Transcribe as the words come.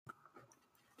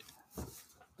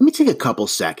Let me take a couple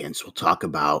seconds. We'll talk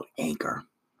about Anchor.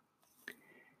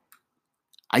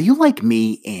 Are you like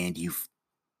me and you've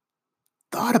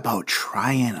thought about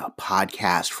trying a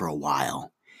podcast for a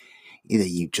while? Either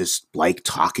you just like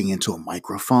talking into a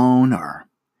microphone or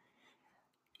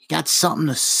you got something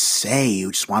to say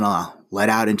you just want to let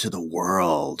out into the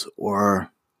world,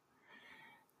 or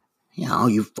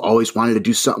you've always wanted to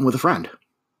do something with a friend.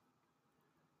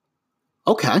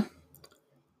 Okay.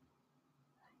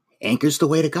 Anchor's the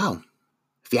way to go.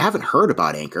 If you haven't heard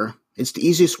about Anchor, it's the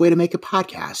easiest way to make a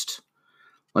podcast.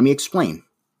 Let me explain.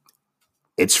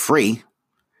 It's free,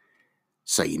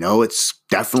 so it's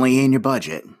definitely in your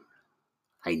budget.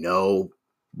 I know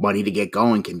money to get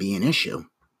going can be an issue.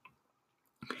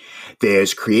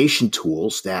 There's creation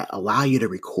tools that allow you to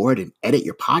record and edit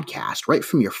your podcast right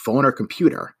from your phone or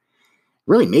computer.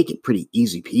 Really make it pretty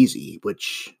easy peasy,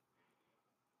 which,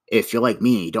 if you're like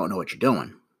me and you don't know what you're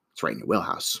doing, it's right in your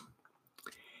wheelhouse.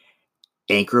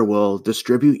 Anchor will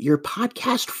distribute your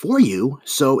podcast for you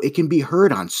so it can be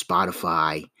heard on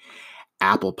Spotify,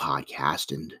 Apple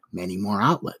Podcast, and many more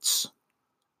outlets.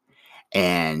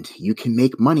 And you can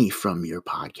make money from your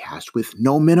podcast with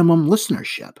no minimum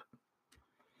listenership.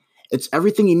 It's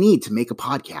everything you need to make a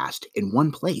podcast in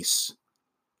one place.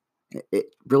 It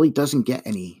really doesn't get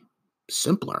any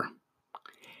simpler.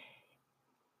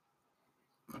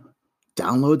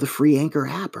 Download the free Anchor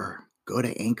app or go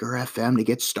to Anchor FM to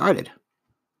get started.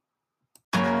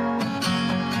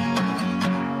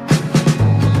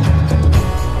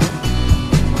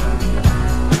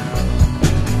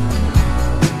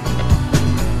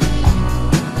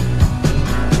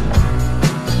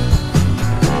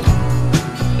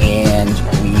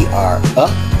 Are up,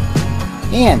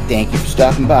 and thank you for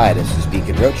stopping by. This is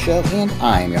Beacon Roadshow, and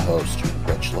I am your host,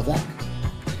 Rich Levesque.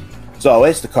 As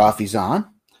always, the coffee's on,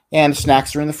 and the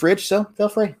snacks are in the fridge, so feel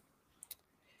free.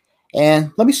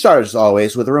 And let me start, as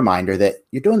always, with a reminder that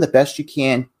you're doing the best you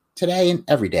can today and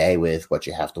every day with what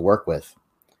you have to work with.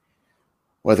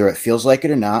 Whether it feels like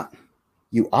it or not,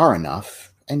 you are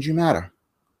enough, and you matter.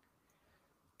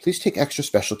 Please take extra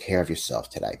special care of yourself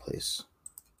today, please.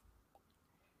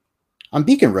 On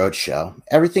Beacon Roadshow,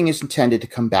 everything is intended to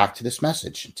come back to this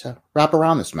message and to wrap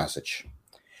around this message.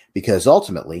 Because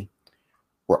ultimately,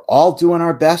 we're all doing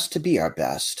our best to be our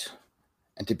best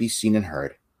and to be seen and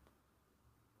heard,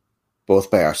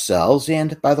 both by ourselves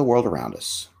and by the world around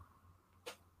us.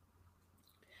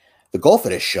 The goal for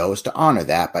this show is to honor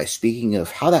that by speaking of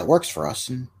how that works for us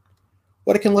and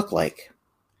what it can look like.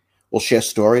 We'll share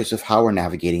stories of how we're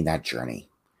navigating that journey.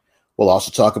 We'll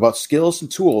also talk about skills and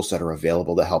tools that are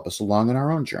available to help us along in our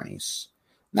own journeys.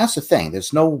 And that's the thing.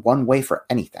 There's no one way for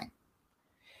anything.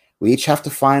 We each have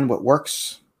to find what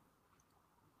works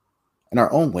in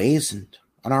our own ways and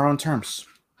on our own terms.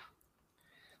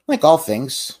 Like all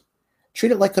things,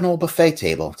 treat it like an old buffet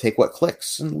table. Take what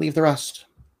clicks and leave the rest.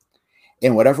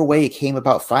 In whatever way you came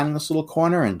about finding this little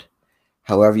corner and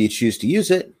however you choose to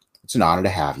use it, it's an honor to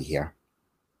have you here.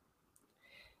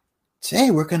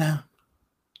 Today we're going to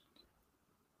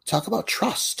talk about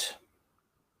trust.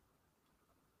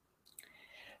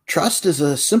 Trust is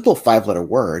a simple 5-letter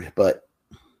word, but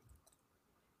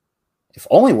if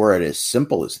only were it as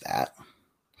simple as that,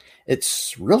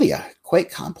 it's really a quite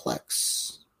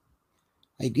complex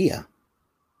idea.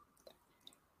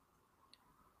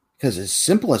 Because as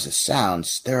simple as it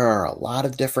sounds, there are a lot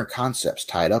of different concepts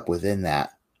tied up within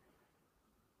that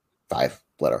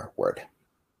 5-letter word.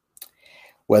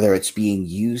 Whether it's being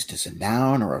used as a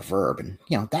noun or a verb. And,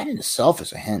 that in itself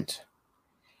is a hint.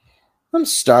 Let me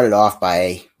start it off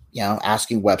by,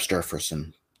 asking Webster for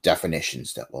some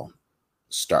definitions that we'll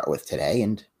start with today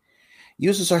and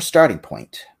use as our starting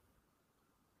point.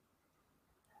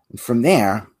 And from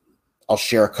there, I'll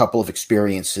share a couple of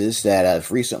experiences that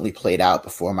have recently played out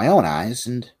before my own eyes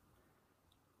and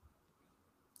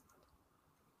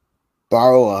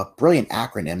borrow a brilliant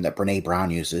acronym that Brene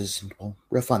Brown uses, and we'll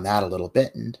riff on that a little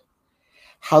bit and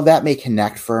how that may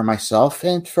connect for myself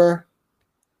and for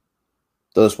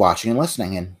those watching and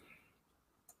listening. And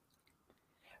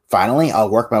finally, I'll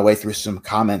work my way through some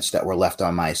comments that were left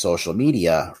on my social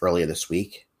media earlier this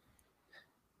week.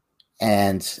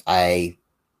 And I,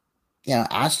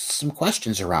 asked some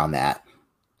questions around that.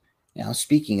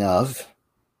 Speaking of,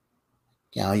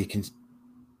 you can,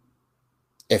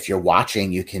 if you're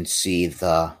watching, you can see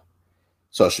the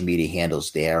social media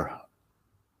handles there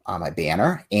on my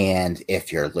banner. And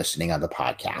if you're listening on the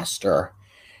podcast or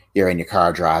you're in your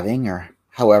car driving or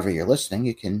however you're listening,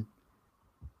 you can,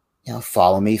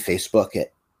 follow me, Facebook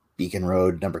at Beacon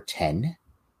Road number 10.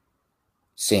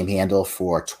 Same handle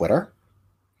for Twitter.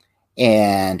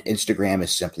 And Instagram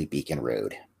is simply Beacon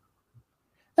Road.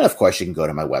 And of course, you can go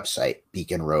to my website,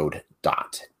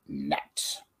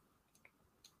 beaconroad.net.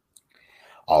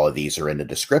 All of these are in the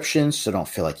description, so don't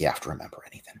feel like you have to remember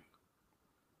anything.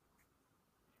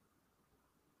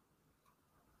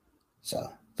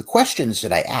 So the questions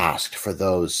that I asked for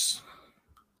those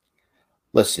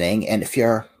listening, and if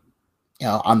you're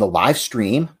on the live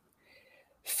stream,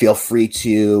 feel free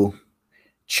to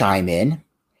chime in.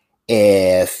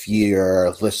 If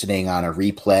you're listening on a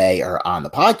replay or on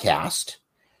the podcast,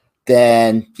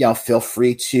 then feel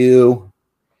free to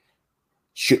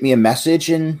shoot me a message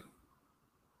and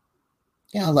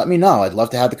let me know. I'd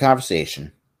love to have the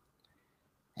conversation.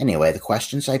 Anyway, the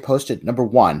questions I posted: number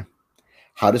 1,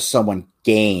 how does someone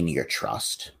gain your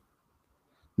trust?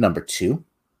 Number 2,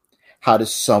 how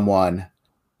does someone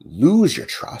lose your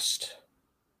trust?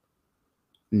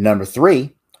 Number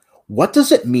 3, what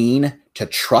does it mean to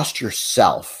trust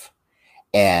yourself?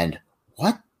 And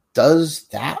what does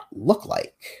that look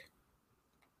like?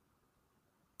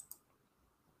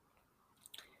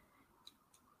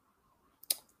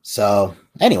 So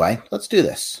anyway, let's do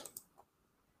this.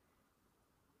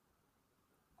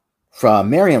 From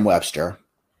Merriam-Webster,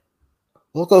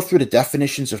 we'll go through the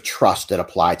definitions of trust that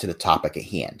apply to the topic at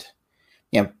hand.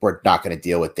 We're not going to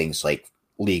deal with things like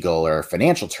legal or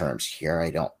financial terms here. I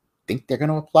don't think they're going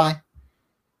to apply.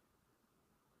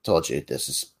 Told you this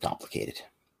is complicated.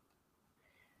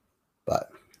 But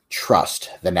trust,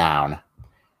 the noun.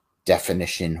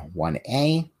 Definition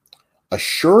 1A.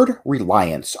 Assured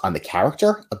reliance on the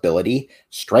character, ability,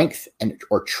 strength,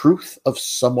 or truth of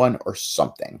someone or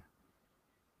something.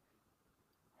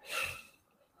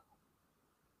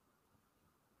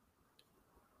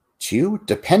 2,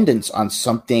 dependence on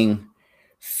something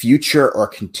future or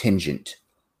contingent.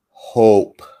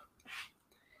 Hope.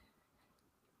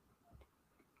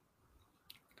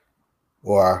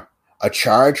 Or a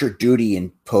charge or duty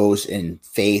imposed in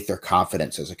faith or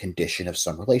confidence as a condition of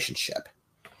some relationship.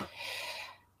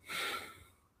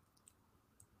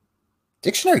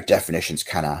 Dictionary definitions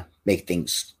kind of make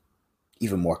things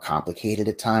even more complicated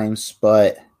at times,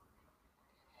 but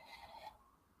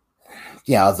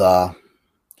the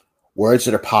words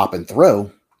that are popping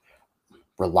through: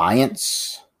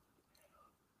 reliance,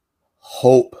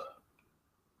 hope,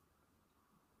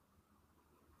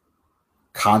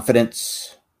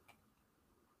 confidence,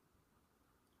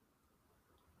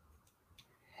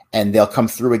 and they'll come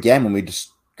through again when we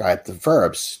describe the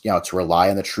verbs, to rely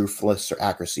on the truthfulness or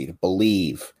accuracy, to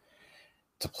believe,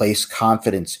 to place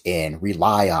confidence in,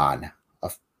 rely on.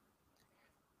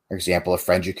 For example, a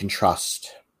friend you can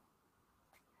trust.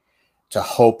 To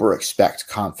hope or expect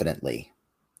confidently.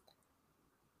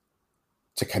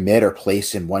 To commit or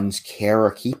place in one's care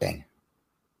or keeping.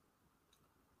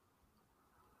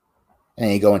 And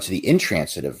then you go into the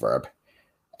intransitive verb.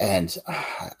 And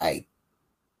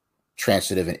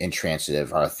transitive and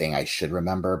intransitive are a thing I should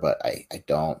remember, but I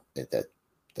don't.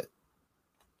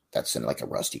 That's in like a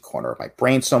rusty corner of my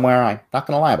brain somewhere. I'm not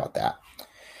going to lie about that.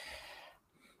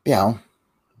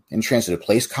 Intransitive,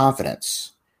 place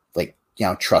confidence. Like,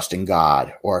 trust in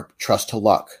God, or trust to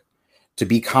luck, to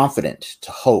be confident,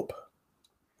 to hope.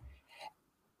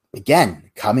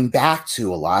 Again, coming back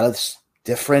to a lot of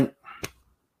different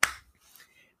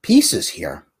pieces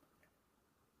here.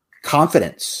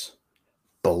 Confidence,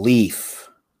 belief,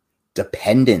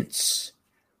 dependence,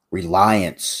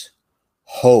 reliance,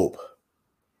 hope.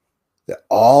 They're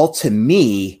all, to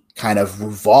me, kind of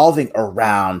revolving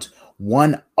around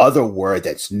one other word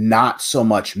that's not so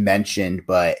much mentioned,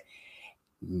 but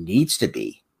needs to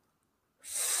be: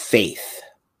 faith.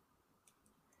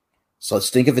 So let's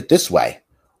think of it this way.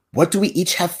 What do we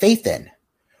each have faith in?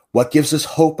 What gives us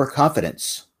hope or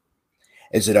confidence?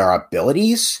 Is it our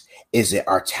abilities? Is it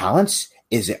our talents?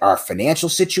 Is it our financial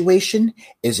situation?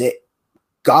 Is it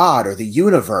God or the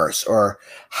universe, or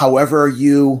however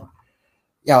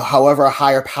however a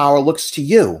higher power looks to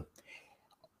you?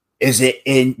 Is it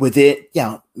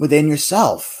within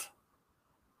yourself?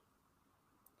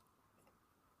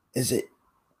 Is it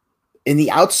in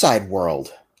the outside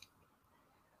world?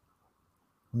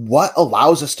 What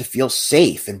allows us to feel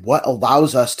safe, and what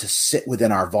allows us to sit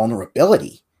within our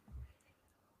vulnerability?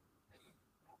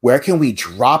 Where can we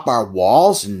drop our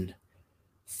walls and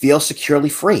feel securely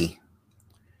free?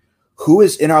 Who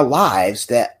is in our lives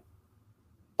that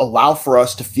allow for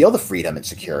us to feel the freedom and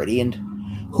security, and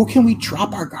who can we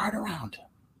drop our guard around?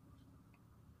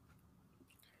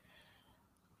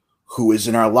 Who is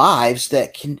in our lives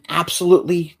that can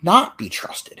absolutely not be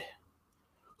trusted?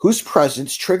 Whose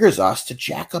presence triggers us to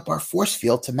jack up our force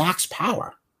field to max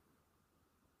power?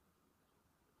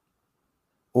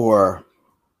 Or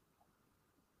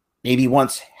maybe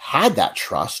once had that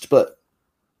trust, but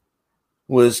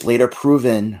was later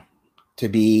proven to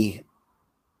be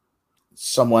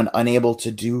someone unable to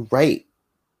do right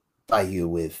by you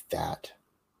with that.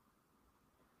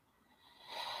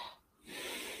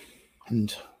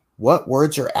 And what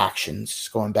words or actions,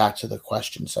 going back to the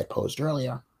questions I posed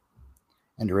earlier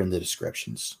and are in the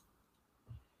descriptions,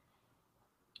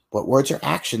 what words or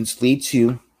actions lead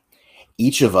to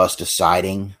each of us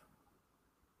deciding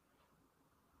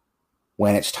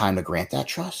when it's time to grant that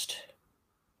trust,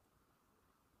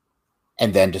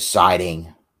 and then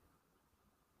deciding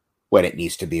when it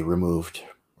needs to be removed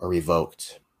or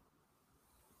revoked?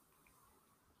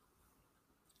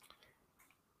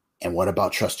 And what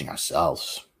about trusting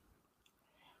ourselves?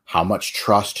 How much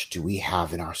trust do we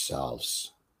have in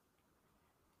ourselves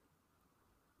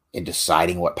in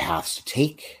deciding what paths to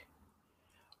take,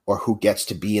 or who gets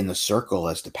to be in the circle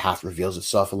as the path reveals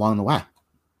itself along the way?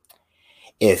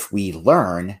 If we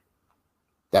learn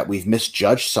that we've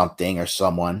misjudged something or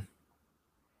someone,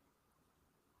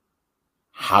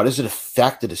 how does it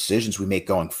affect the decisions we make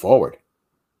going forward?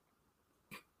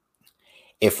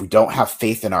 If we don't have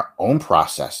faith in our own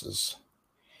processes,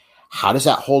 how does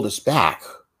that hold us back?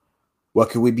 What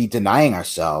could we be denying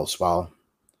ourselves while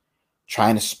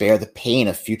trying to spare the pain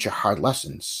of future hard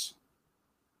lessons?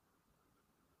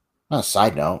 On a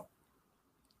side note,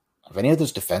 have any of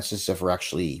those defenses ever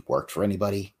actually worked for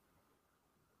anybody?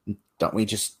 Don't we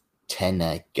just tend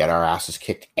to get our asses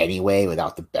kicked anyway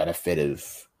without the benefit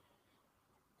of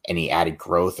any added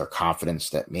growth or confidence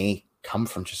that may come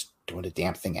from just doing the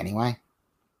damn thing anyway?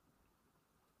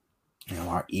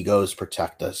 Our egos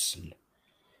protect us. And,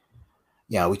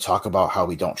 we talk about how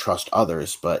we don't trust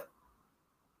others, but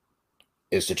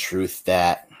is the truth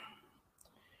that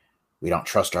we don't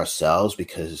trust ourselves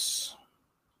because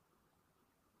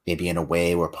maybe in a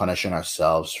way we're punishing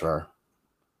ourselves for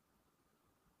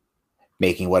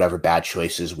making whatever bad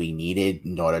choices we needed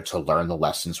in order to learn the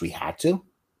lessons we had to?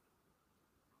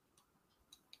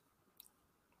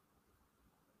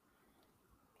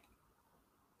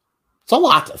 It's a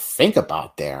lot to think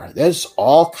about there. There's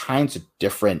all kinds of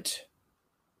different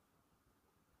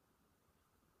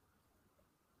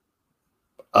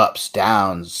ups,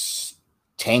 downs,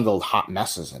 tangled hot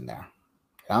messes in there,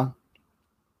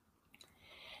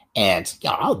 And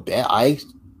I'll bet I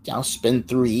spin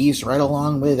through these right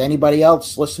along with anybody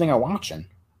else listening or watching.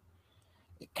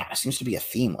 It kind of seems to be a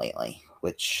theme lately,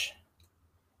 which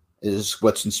is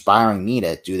what's inspiring me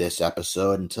to do this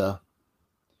episode and to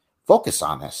focus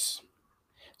on this.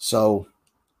 So,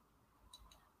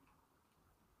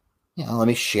 let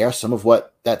me share some of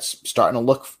what that's starting to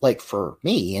look like for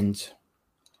me. And,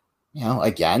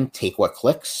 again, take what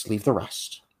clicks, leave the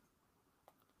rest.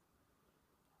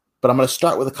 But I'm going to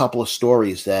start with a couple of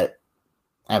stories that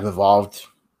have evolved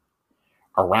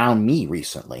around me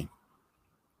recently.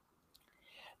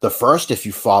 The first, if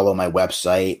you follow my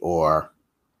website or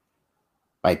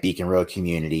my Beacon Road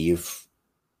community,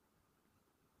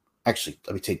 actually,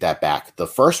 let me take that back. The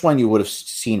first one you would have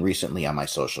seen recently on my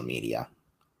social media,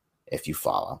 if you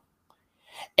follow.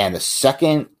 And the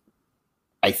second,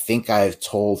 I think I've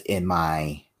told in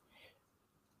my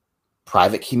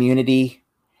private community,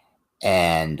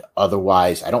 and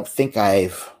otherwise, I don't think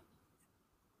I've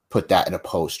put that in a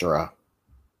post or a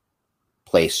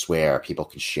place where people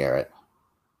can share it.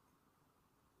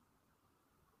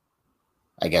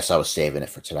 I guess I was saving it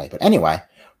for today. But anyway,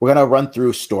 we're going to run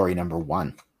through story number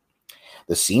 1.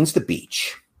 The scene's the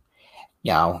beach.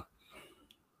 Now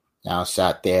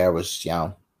sat there, was,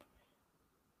 doing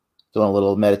a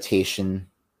little meditation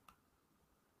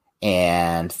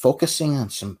and focusing on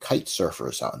some kite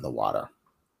surfers out in the water.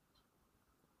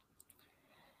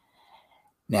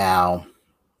 Now,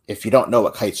 if you don't know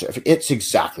what kite surfing, it's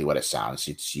exactly what it sounds.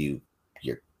 It's you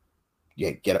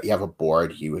have a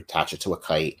board, you attach it to a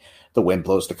kite, the wind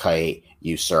blows the kite,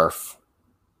 you surf.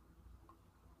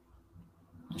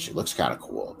 She looks kind of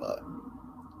cool, but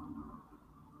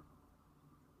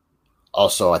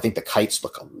also I think the kites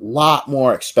look a lot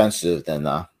more expensive than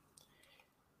the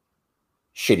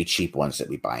shitty cheap ones that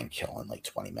we buy and kill in like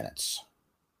 20 minutes.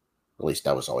 At least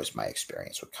that was always my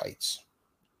experience with kites.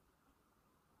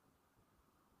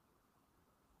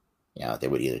 They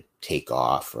would either take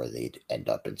off or they'd end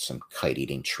up in some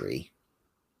kite-eating tree.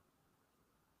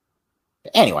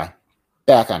 But anyway,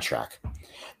 back on track.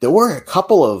 There were a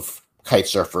couple of kite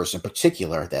surfers in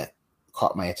particular that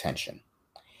caught my attention.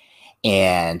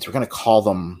 And we're going to call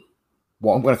them,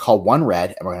 I'm going to call one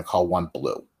red and we're going to call one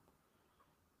blue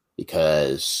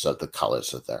because of the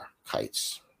colors of their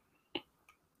kites.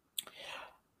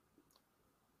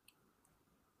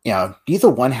 Neither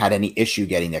one had any issue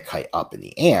getting their kite up in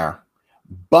the air,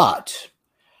 but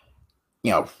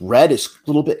red is a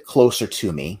little bit closer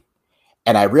to me,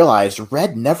 and I realized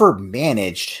red never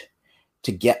managed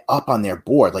to get up on their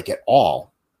board like at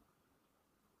all.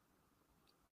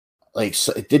 Like,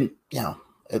 so it didn't,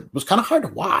 it was kind of hard to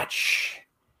watch.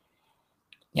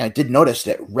 I did notice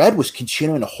that red was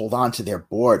continuing to hold on to their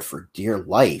board for dear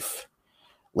life.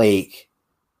 Like,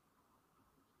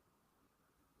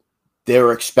 they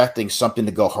were expecting something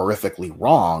to go horrifically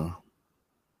wrong.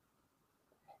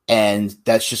 And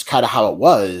that's just kind of how it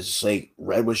was. Like,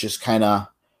 red was just kind of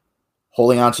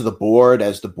holding onto the board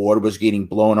as the board was getting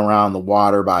blown around the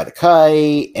water by the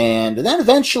kite. And then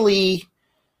eventually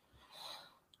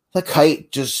the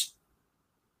kite just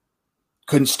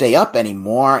couldn't stay up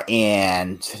anymore.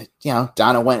 And,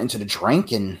 Donna went into the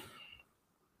drink, and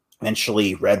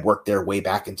eventually red worked their way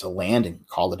back into land and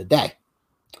called it a day.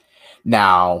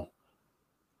 Now,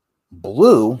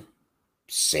 blue,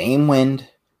 same wind,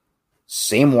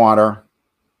 same water,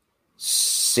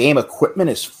 same equipment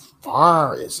as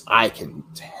far as I can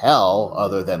tell,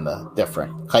 other than the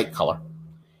different kite color.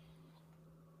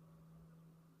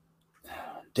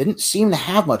 Didn't seem to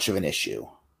have much of an issue.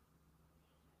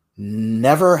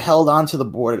 Never held onto the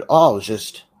board at all. It was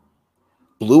just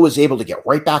blue was able to get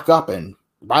right back up and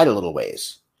ride a little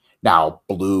ways. Now,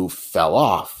 blue fell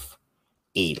off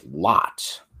a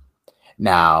lot.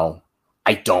 Now,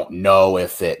 I don't know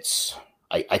if it's...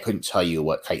 I couldn't tell you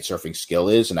what kite surfing skill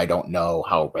is, and I don't know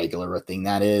how regular a thing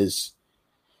that is.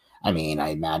 I mean, I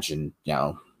imagine,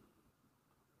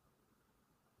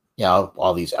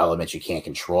 all these elements you can't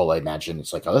control. I imagine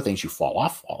it's like other things, you fall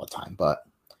off all the time. But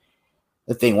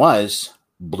the thing was,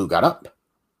 blue got up.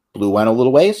 Blue went a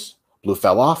little ways. Blue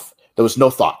fell off. There was no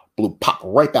thought. Blue popped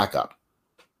right back up.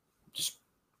 Just,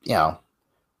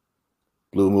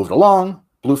 blue moved along.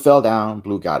 Blue fell down.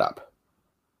 Blue got up.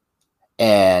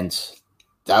 And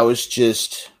that was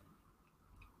just,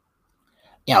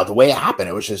 the way it happened.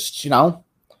 It was just,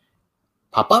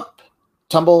 pop up,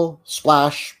 tumble,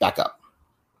 splash, back up.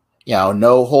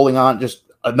 No holding on, just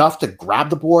enough to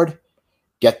grab the board,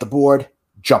 get the board,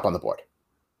 jump on the board.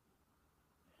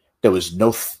 There was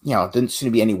no, didn't seem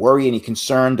to be any worry, any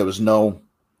concern. There was no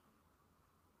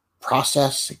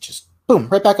process. It just, boom,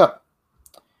 right back up.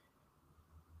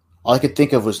 All I could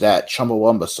think of was that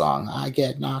Chumbawamba song. I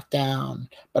get knocked down,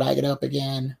 but I get up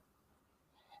again.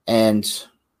 And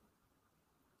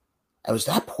it was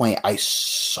that point I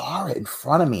saw it in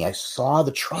front of me. I saw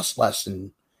the trust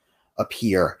lesson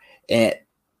appear. And,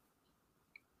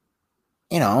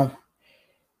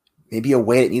 maybe a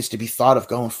way that needs to be thought of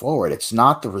going forward. It's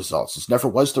not the results. It never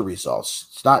was the results.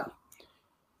 It's not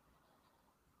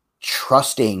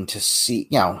trusting to see,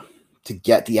 to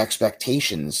get the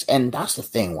expectations. And that's the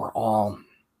thing. We're all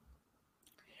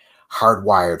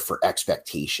hardwired for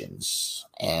expectations.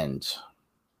 And,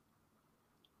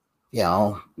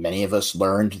 many of us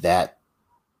learned that,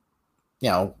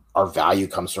 our value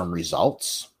comes from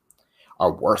results.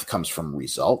 Our worth comes from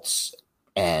results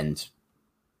and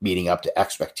meeting up to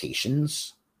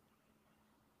expectations.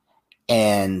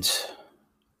 And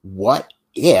what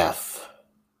if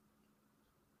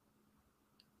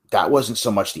that wasn't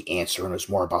so much the answer and it was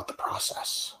more about the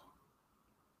process?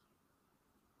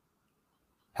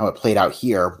 How it played out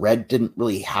here, red didn't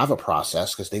really have a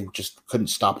process because they just couldn't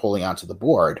stop holding onto the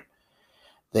board.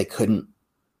 They couldn't,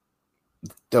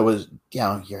 there was,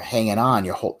 you're hanging on,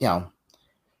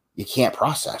 you can't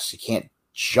process. You can't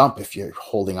jump if you're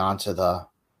holding on to the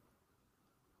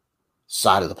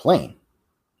side of the plane.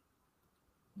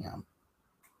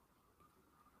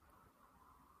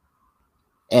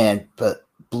 But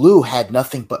blue had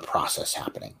nothing but process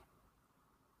happening.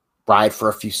 Ride for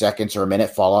a few seconds or a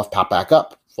minute, fall off, pop back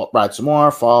up, ride some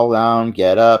more, fall down,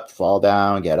 get up, fall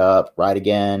down, get up, ride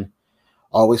again.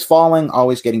 Always falling,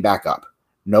 always getting back up.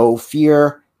 No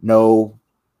fear, no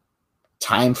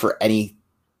time for anything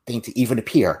to even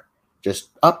appear. Just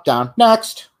up, down,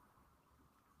 next.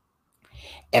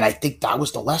 And I think that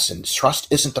was the lesson. Trust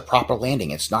isn't the proper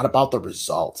landing. It's not about the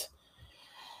result.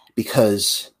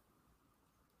 Because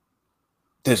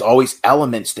there's always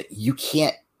elements that you're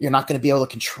not going to be able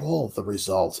to control the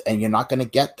result. And you're not going to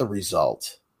get the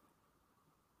result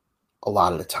a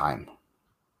lot of the time.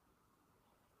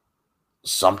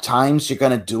 Sometimes you're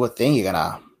going to do a thing. You're going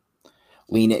to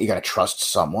lean it. You're going to trust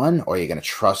someone or you're going to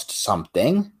trust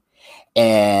something.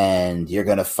 And you're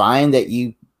going to find that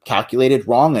you calculated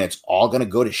wrong and it's all going to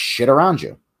go to shit around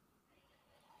you.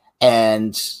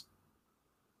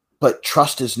 But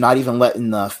trust is not even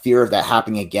letting the fear of that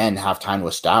happening again have time to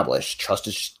establish. Trust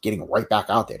is just getting right back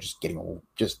out there,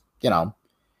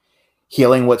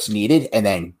 healing what's needed and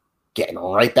then getting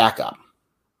right back up.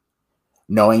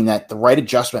 knowing that the right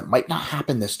adjustment might not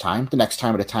happen this time, the next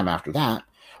time, or the time after that.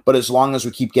 But as long as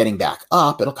we keep getting back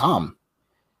up, it'll come.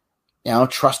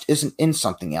 Trust isn't in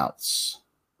something else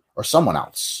or someone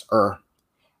else or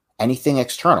anything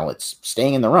external. It's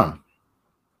staying in the room.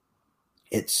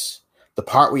 It's the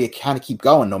part where you kind of keep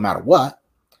going no matter what.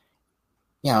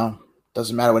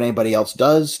 Doesn't matter what anybody else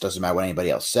does. Doesn't matter what anybody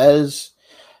else says.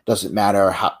 Doesn't matter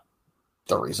how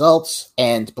the results.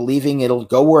 And believing it'll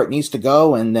go where it needs to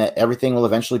go and that everything will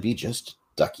eventually be just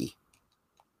ducky.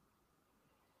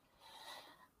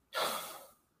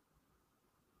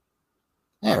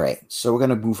 All right, so we're going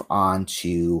to move on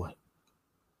to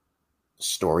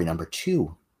story number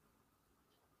 2.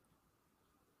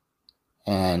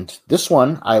 And this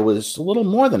one, I was a little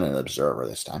more than an observer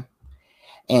this time.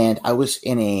 And I was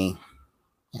in a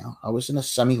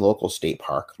semi-local state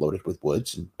park loaded with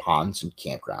woods and ponds and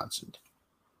campgrounds and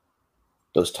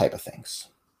those type of things.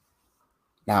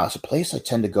 Now, it's a place I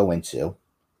tend to go into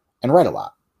and write a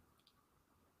lot.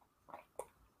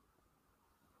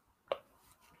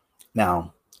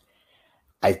 Now,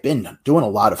 I've been doing a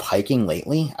lot of hiking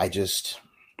lately. It's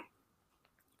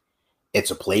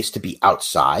a place to be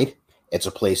outside. It's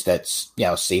a place that's,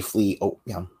 safely,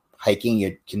 hiking.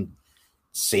 You can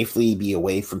safely be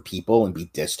away from people and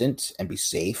be distant and be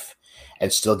safe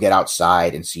and still get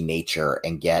outside and see nature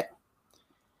and get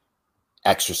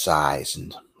exercise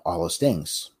and all those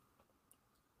things.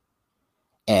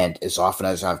 And as often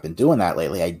as I've been doing that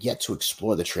lately, I get to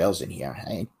explore the trails in here.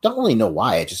 I don't really know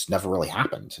why. It just never really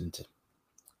happened. And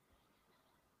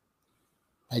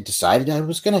I decided I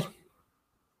was going to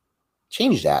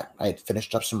change that. I had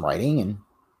finished up some writing, and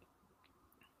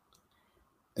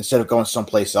instead of going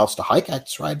someplace else to hike,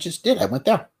 that's what I just did. I went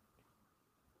there.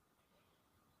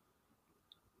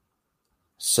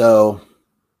 So,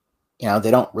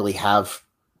 they don't really have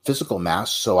physical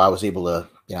maps, so I was able to,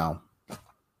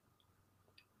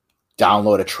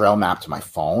 download a trail map to my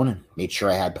phone and made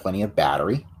sure I had plenty of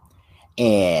battery,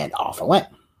 and off I went.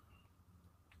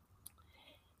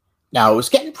 Now, it was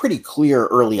getting pretty clear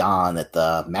early on that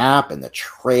the map and the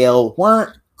trail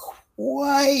weren't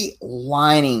quite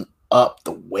lining up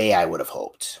the way I would have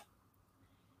hoped.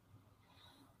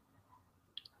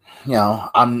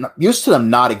 I'm used to them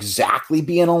not exactly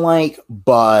being alike,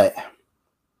 but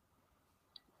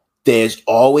they've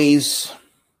always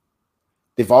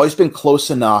been close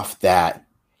enough that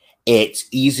it's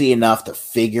easy enough to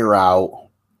figure out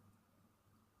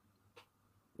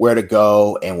where to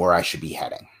go and where I should be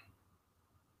heading.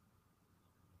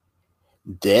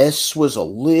 This was a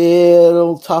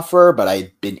little tougher, but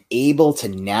I've been able to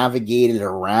navigate it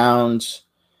around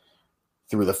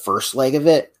through the first leg of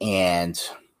it. And,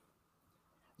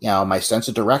 my sense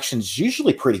of direction is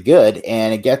usually pretty good.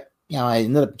 And I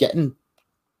ended up getting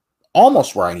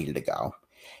almost where I needed to go,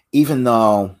 even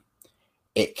though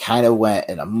it kind of went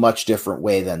in a much different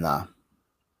way than the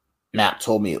map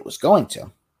told me it was going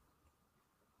to.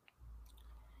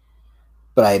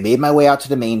 But I made my way out to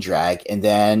the main drag, and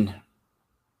then,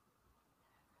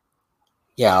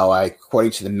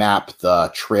 according to the map,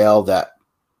 the trail that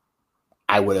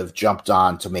I would have jumped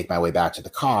on to make my way back to the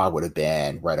car would have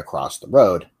been right across the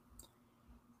road.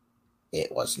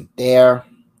 It wasn't there.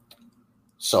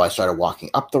 So I started walking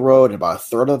up the road, and about a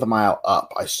third of the mile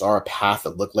up, I saw a path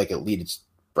that looked like it led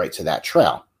right to that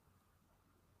trail.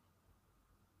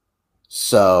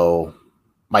 So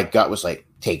my gut was like,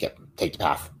 take the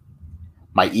path.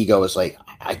 My ego was like,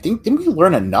 I think, didn't we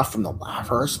learn enough from the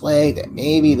first leg that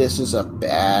maybe this is a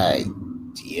bad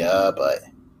idea? But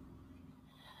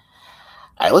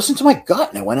I listened to my gut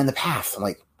and I went in the path. I'm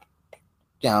like,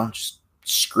 just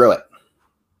screw it.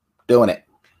 Doing it.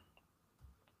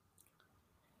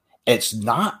 It's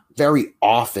not very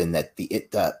often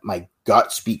that my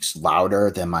gut speaks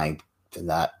louder than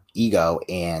that ego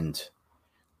and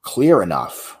clear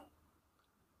enough.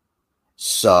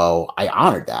 So I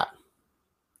honored that.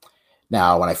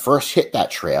 Now, when I first hit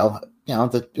that trail,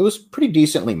 it was pretty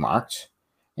decently marked.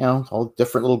 All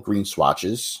different little green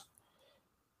swatches.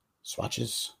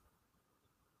 Swatches?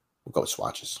 We'll go with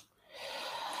swatches.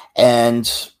 And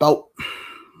about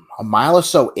a mile or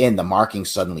so in, the marking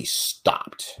suddenly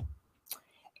stopped.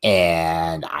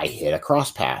 And I hit a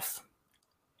cross path.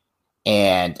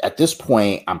 And at this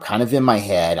point, I'm kind of in my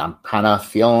head. I'm kind of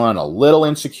feeling a little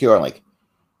insecure. Like,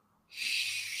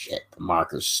 shit, the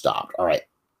marker's stopped. All right.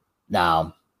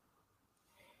 Now,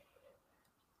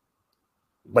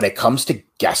 when it comes to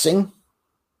guessing,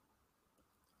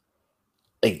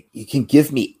 like, you can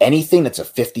give me anything that's a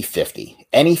 50-50.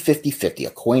 Any 50-50,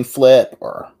 a coin flip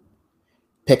or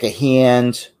pick a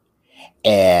hand,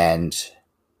 and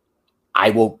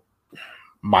I will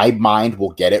my mind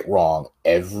will get it wrong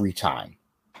every time.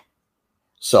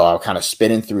 So I'm kind of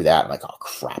spinning through that. I'm like, oh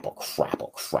crap, oh crap, oh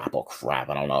crap, oh crap.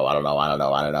 I don't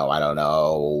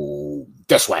know.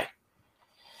 This way.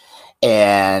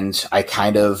 And I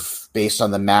kind of, based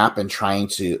on the map and trying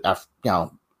to,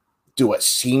 do what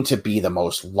seemed to be the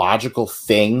most logical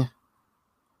thing.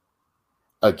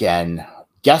 Again,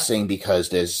 guessing because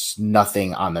there's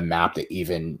nothing on the map that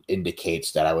even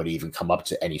indicates that I would even come up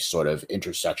to any sort of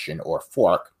intersection or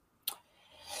fork.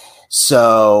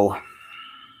 So,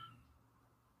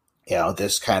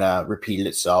 this kind of repeated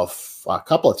itself a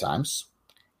couple of times.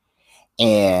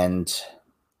 And,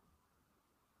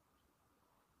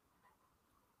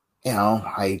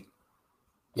 when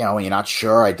you're not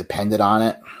sure, I depended on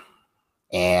it.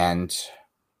 And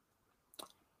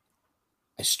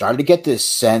I started to get this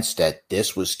sense that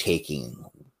this was taking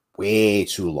way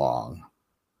too long.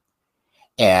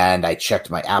 And I checked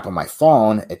my app on my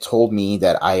phone. It told me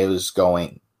that I was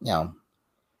going, I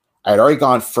had already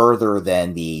gone further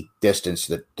than the distance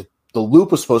that the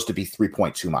loop was supposed to be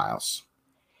 3.2 miles.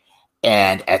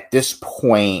 And at this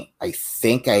point, I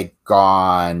think I'd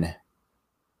gone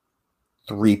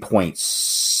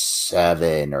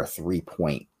 3.7 or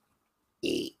 3.8.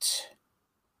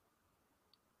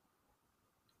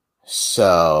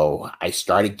 So I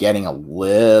started getting a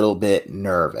little bit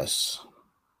nervous.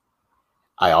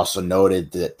 I also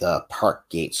noted that the park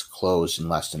gates closed in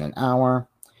less than an hour,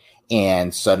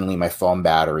 and suddenly my phone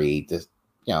battery,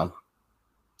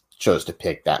 chose to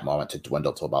pick that moment to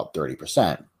dwindle to about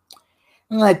 30%.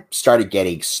 And I started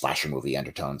getting slasher movie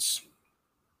undertones.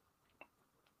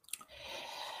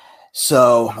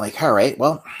 So I'm like, all right,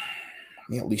 well, let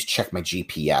me at least check my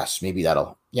GPS. Maybe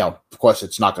that'll, of course,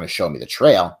 it's not going to show me the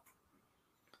trail.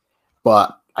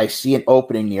 But I see an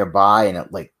opening nearby, and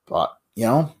it thought,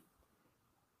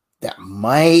 that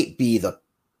might be the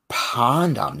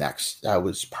pond I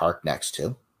was parked next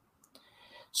to.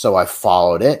 So I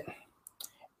followed it,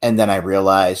 and then I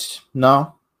realized,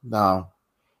 no,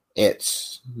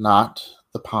 it's not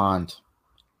the pond.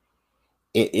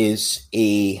 It is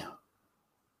a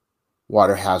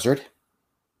water hazard.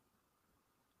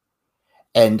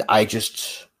 And I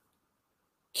just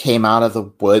came out of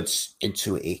the woods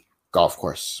into a golf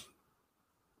course.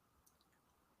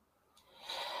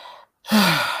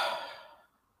 I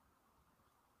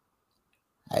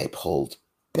pulled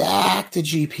back the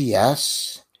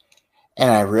GPS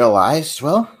and I realized,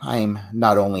 well, I'm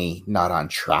not only not on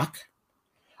track,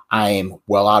 I'm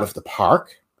well out of the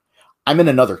park. I'm in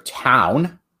another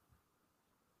town.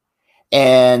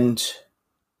 And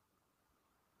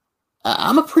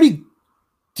I'm a pretty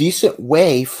decent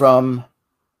way from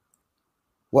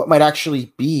what might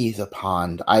actually be the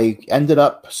pond. I ended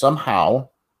up somehow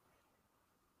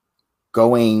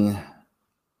going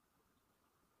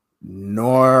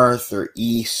north or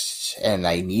east, and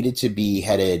I needed to be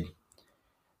headed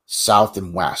south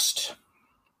and west.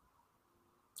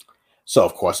 So,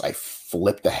 of course, I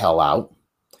flipped the hell out,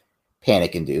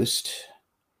 panic-induced,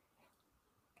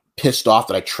 pissed off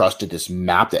that I trusted this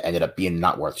map that ended up being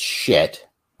not worth shit.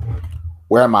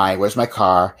 Where am I? Where's my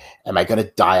car? Am I going to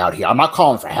die out here? I'm not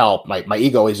calling for help. My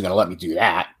ego isn't going to let me do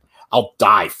that. I'll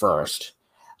die first.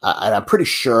 And I'm pretty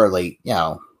sure,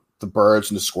 the birds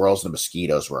and the squirrels and the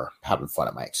mosquitoes were having fun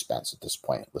at my expense at this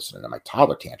point, listening to my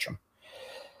toddler tantrum.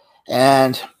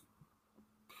 And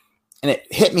it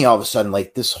hit me all of a sudden,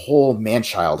 this whole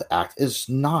man-child act is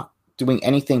not doing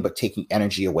anything but taking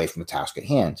energy away from the task at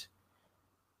hand.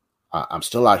 I'm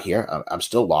still out here. I'm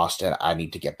still lost, and I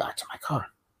need to get back to my car.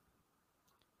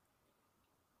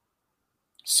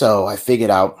 So I figured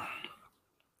out,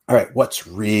 all right, what's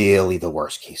really the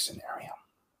worst case scenario?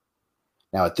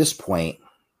 Now, at this point,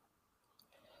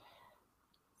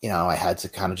 I had to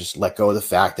kind of just let go of the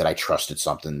fact that I trusted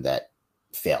something that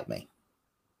failed me.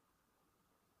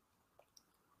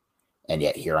 And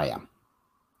yet here I am.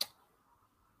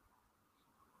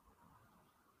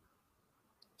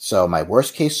 So my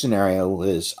worst case scenario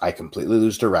is I completely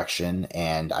lose direction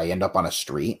and I end up on a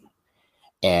street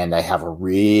and I have a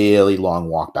really long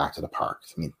walk back to the park.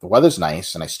 I mean, the weather's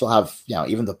nice and I still have,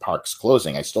 even the park's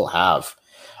closing, I still have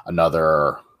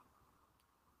another,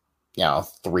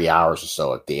 3 hours or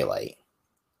so of daylight.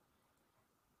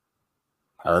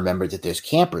 I remember that there's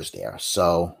campers there,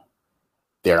 so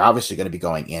they're obviously going to be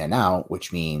going in and out,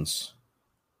 which means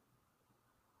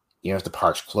even if the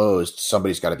park's closed,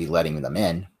 somebody's got to be letting them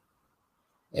in.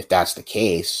 If that's the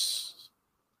case,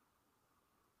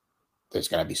 there's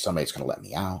going to be somebody that's going to let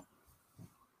me out.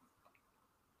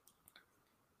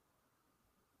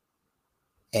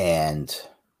 And,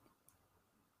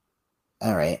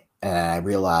 all right, and I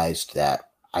realized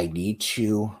that I need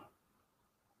to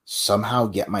somehow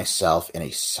get myself in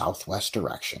a southwest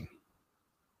direction.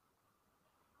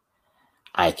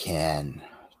 I can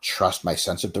trust my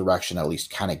sense of direction, at least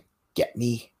kind of get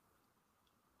me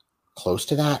close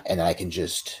to that, and then I can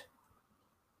just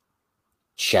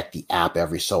check the app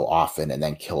every so often and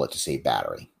then kill it to save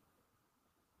battery.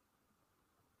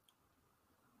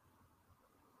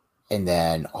 And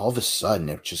then all of a sudden,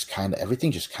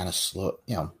 everything just kind of slow,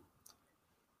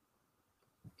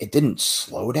 it didn't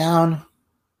slow down,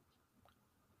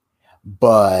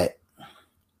 but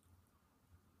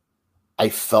I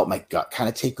felt my gut kind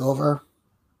of take over.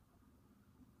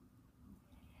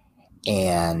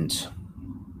 And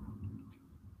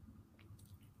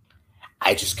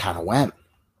I just kind of went,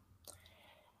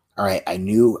 all right, all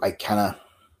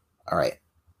right.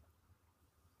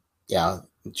 Yeah,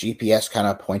 GPS kind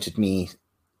of pointed me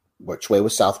which way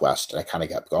was southwest, and I kind of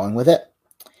kept going with it.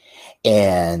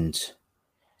 And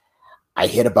I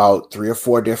hit about 3 or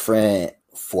 4 different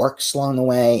forks along the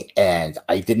way, and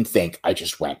I didn't think, I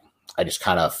just went. I just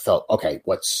kind of felt, okay,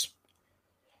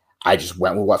 I just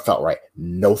went with what felt right.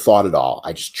 No thought at all.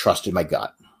 I just trusted my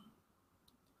gut.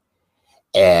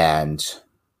 And,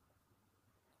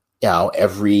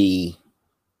 every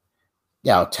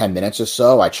 10 minutes or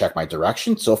so, I check my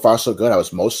direction. So far, so good. I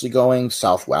was mostly going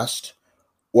southwest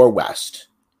or west.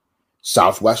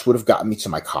 Southwest would have gotten me to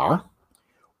my car.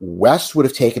 West would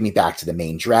have taken me back to the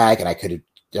main drag, and I could have,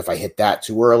 if I hit that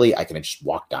too early, I could have just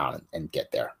walked down and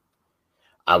get there.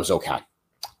 I was okay.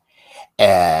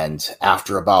 And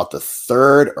after about the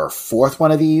 3rd or 4th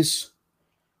one of these,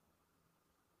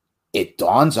 it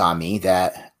dawns on me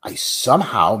that I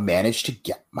somehow managed to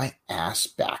get my ass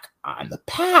back on the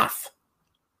path.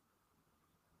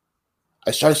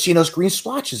 I started seeing those green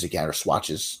splotches again, or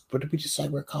swatches. What did we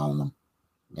decide we're calling them?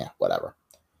 Yeah, whatever.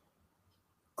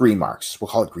 Green marks. We'll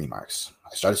call it green marks.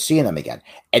 I started seeing them again.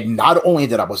 And not only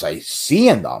was I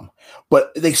seeing them,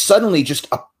 but they suddenly just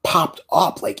popped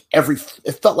up it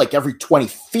felt like every 20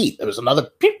 feet. There was another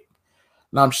peep.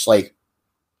 And I'm just like,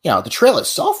 the trail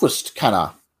itself was kind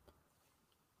of,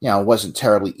 wasn't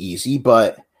terribly easy,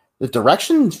 but the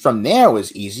direction from there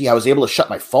was easy. I was able to shut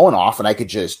my phone off and I could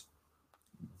just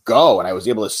go, and I was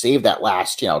able to save that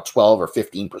last, 12 or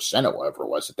 15% or whatever it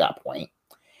was at that point.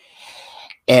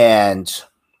 And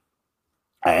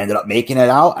I ended up making it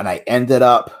out, and I ended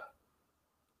up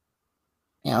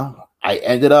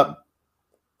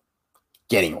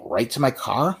getting right to my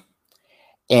car,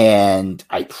 and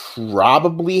I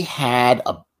probably had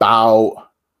about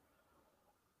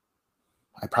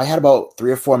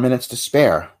 3 or 4 minutes to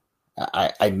spare.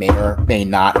 I may or may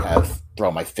not have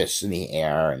thrown my fists in the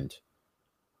air, and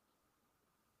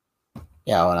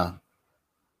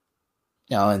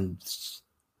and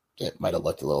it might have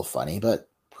looked a little funny, but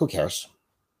who cares?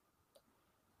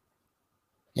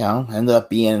 Ended up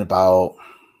being about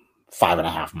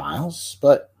 5.5 miles,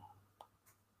 but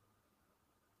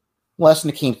lesson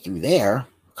that came through there,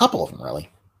 a couple of them really.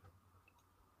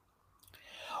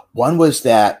 One was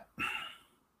that,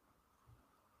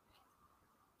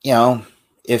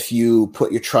 if you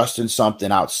put your trust in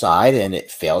something outside and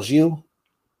it fails you,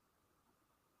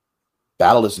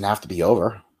 battle doesn't have to be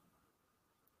over.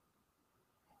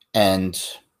 And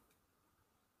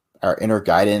our inner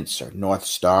guidance, our North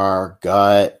Star,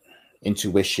 gut,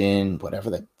 intuition, whatever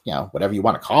you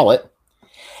want to call it,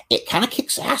 it kind of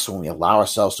kicks ass when we allow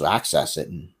ourselves to access it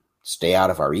and stay out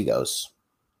of our egos.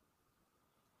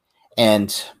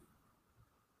 And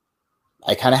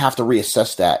I kind of have to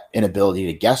reassess that inability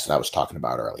to guess that I was talking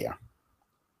about earlier.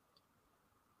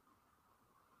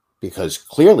 Because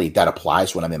clearly that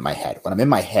applies when I'm in my head. When I'm in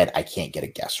my head, I can't get a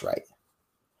guess right.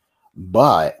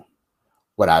 But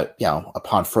when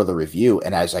upon further review,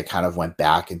 and as I kind of went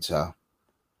back into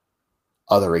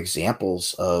other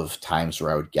examples of times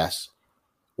where I would guess,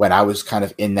 when I was kind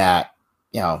of in that,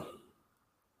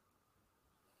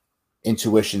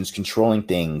 intuition's controlling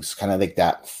things, kind of like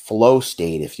that flow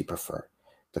state, if you prefer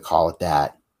to call it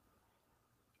that,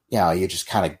 you're just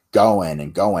kind of going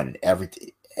and going,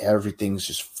 everything's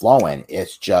just flowing.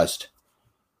 It's just,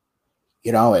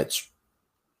 you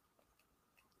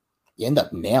end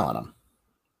up nailing them.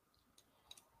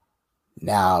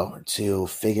 Now, to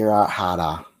figure out how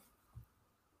to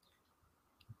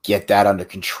get that under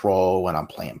control when I'm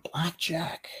playing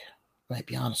blackjack, might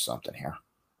be onto something here.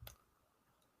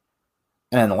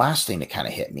 And then the last thing that kind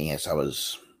of hit me as I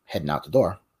was heading out the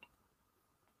door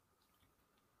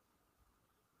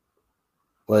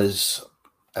was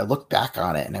I looked back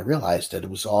on it and I realized that it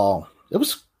was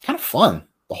kind of fun,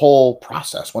 the whole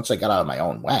process, once I got out of my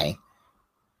own way.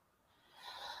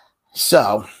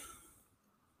 So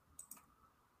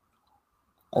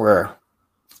we're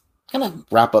going to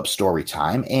wrap up story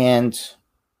time, and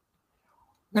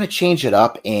we're going to change it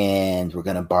up, and we're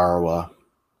going to borrow a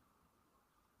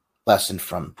lesson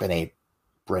from Brene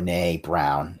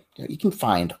Brown. You can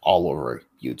find all over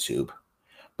YouTube.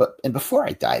 And before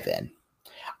I dive in,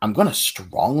 I'm going to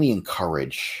strongly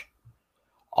encourage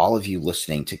all of you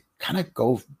listening to kind of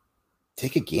go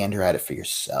take a gander at it for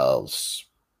yourselves.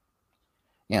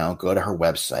 Go to her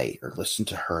website or listen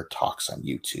to her talks on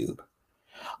YouTube.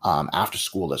 After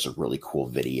school, there's a really cool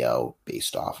video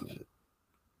based off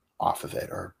of it,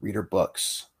 or read her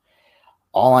books.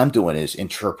 All I'm doing is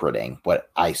interpreting what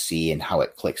I see and how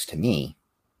it clicks to me.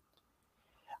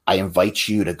 I invite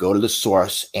you to go to the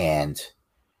source and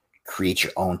create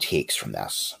your own takes from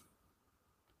this.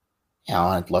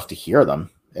 I'd love to hear them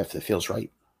if it feels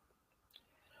right.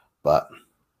 But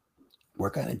we're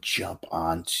going to jump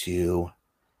on to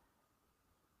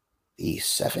the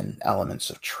 7 elements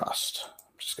of trust.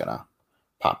 I'm just going to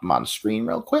pop them on the screen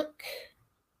real quick.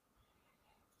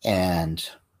 And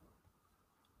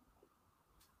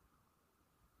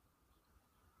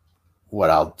what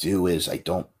I'll do is, I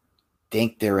don't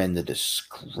think they're in the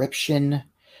description,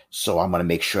 so I'm going to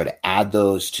make sure to add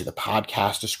those to the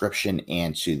podcast description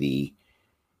and to the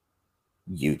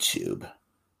YouTube.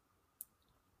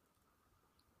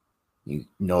 You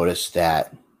notice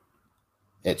that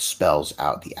it spells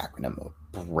out the acronym of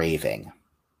BRAVING.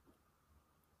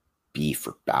 B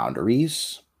for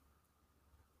boundaries,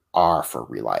 R for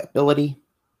reliability,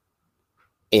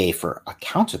 A for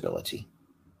accountability,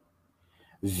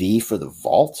 V for the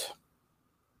vault,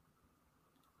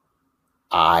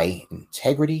 I,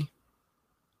 integrity,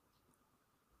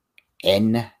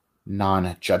 N,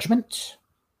 non-judgment,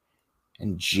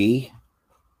 and G,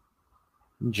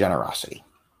 generosity.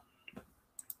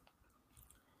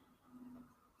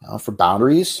 Now for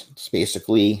boundaries, it's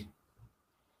basically,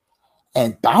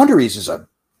 and boundaries is a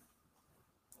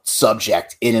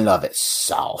subject in and of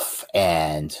itself.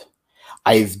 And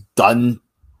I've done,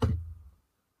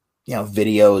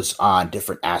 videos on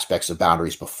different aspects of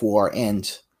boundaries before,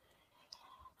 and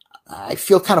I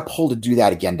feel kind of pulled to do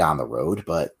that again down the road.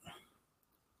 But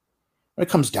what it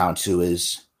comes down to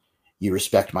is, you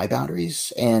respect my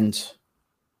boundaries, and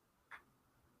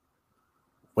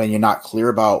when you're not clear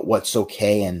about what's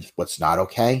okay and what's not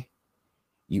okay,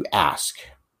 you ask.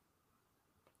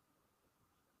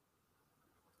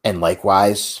 And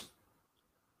likewise,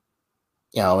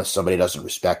 if somebody doesn't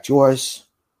respect yours,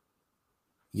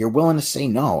 you're willing to say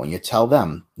no, and you tell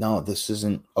them, no, this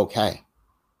isn't okay.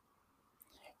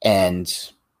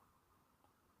 And,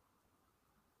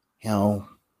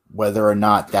 whether or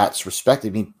not that's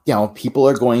respected, people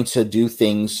are going to do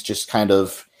things just kind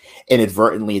of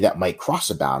inadvertently that might cross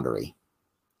a boundary.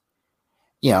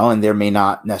 And there may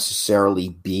not necessarily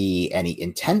be any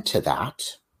intent to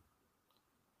that.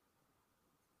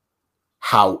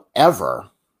 However,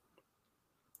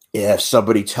 if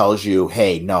somebody tells you,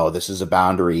 hey, no, this is a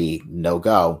boundary, no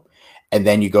go, and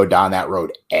then you go down that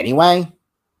road anyway,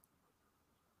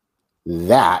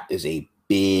 that is a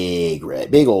big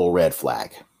old red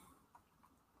flag.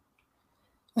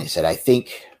 Like I said, I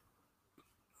think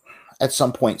at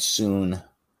some point soon,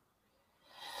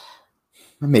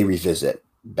 I may revisit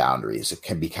boundaries. It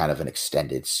can be kind of an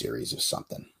extended series of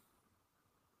something.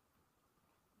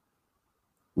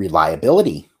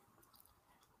 Reliability.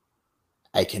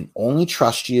 I can only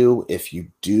trust you if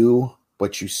you do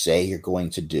what you say you're going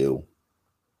to do,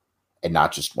 and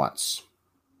not just once.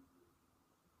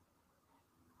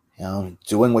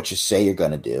 Doing what you say you're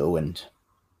going to do, and,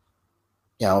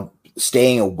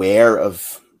 staying aware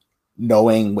of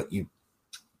knowing what you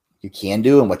can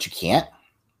do and what you can't,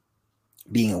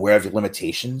 being aware of your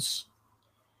limitations,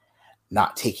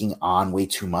 not taking on way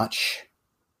too much,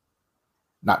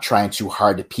 not trying too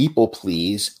hard to people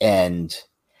please and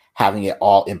having it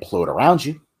all implode around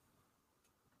you.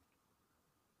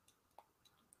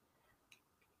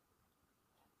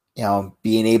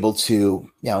 Being able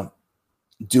to,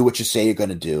 do what you say you're going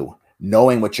to do,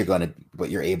 knowing what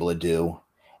you're able to do,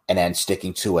 and then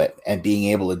sticking to it, and being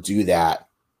able to do that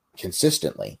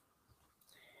consistently.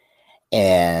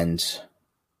 And,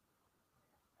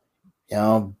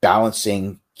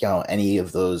 balancing, any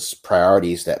of those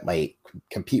priorities that might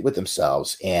compete with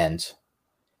themselves, and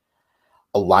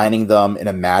aligning them in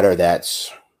a manner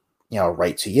that's,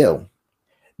 right to you.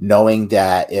 Knowing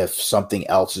that if something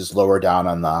else is lower down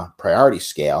on the priority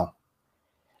scale,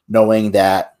 knowing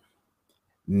that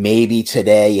maybe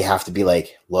today you have to be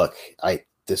like, look,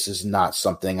 this is not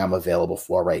something I'm available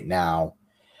for right now.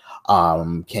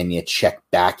 Can you check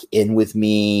back in with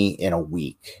me in a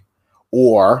week?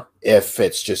 Or if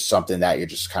it's just something that you're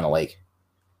just kind of like,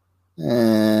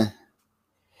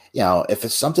 If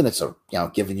it's something that's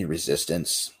giving you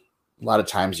resistance, a lot of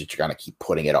times you're going to keep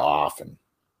putting it off and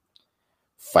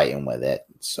fighting with it.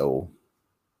 So,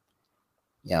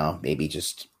 maybe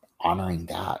just honoring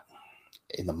that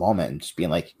in the moment and just being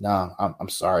like, no, I'm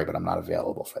sorry, but I'm not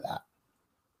available for that.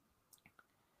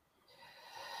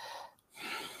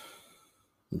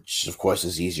 Which, of course,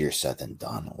 is easier said than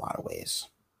done in a lot of ways.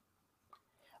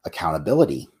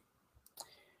 Accountability.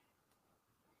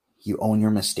 You own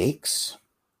your mistakes,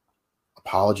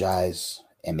 apologize,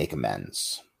 and make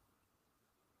amends.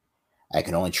 I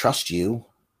can only trust you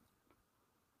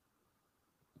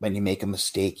when you make a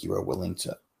mistake you are willing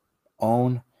to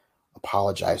own,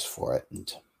 apologize for it,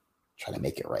 and try to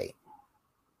make it right.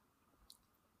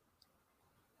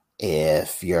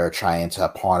 If you're trying to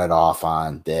pawn it off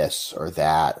on this or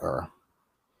that, or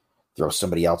throw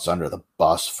somebody else under the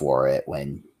bus for it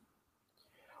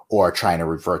or trying to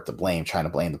revert the blame, trying to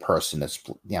blame the person that's,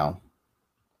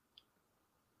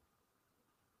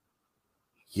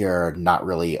 you're not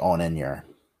really owning you're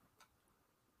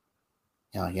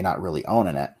not really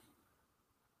owning it.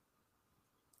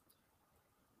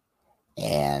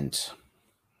 And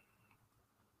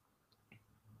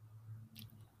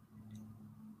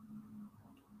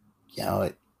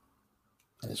it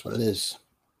is what it is.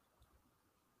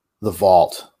 The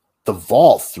vault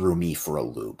threw me for a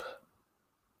loop.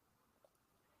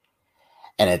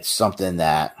 And it's something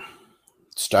that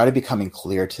started becoming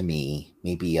clear to me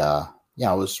maybe, it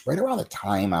was right around the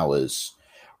time I was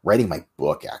writing my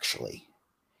book, actually.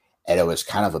 And it was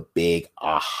kind of a big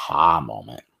aha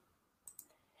moment.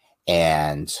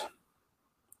 And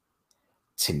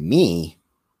to me,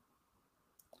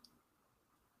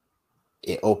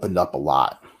 it opened up a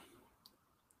lot.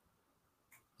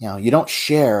 You don't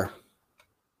share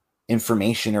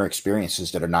information or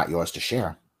experiences that are not yours to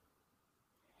share.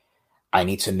 I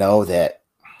need to know that,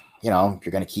 you're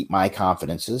going to keep my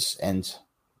confidences. And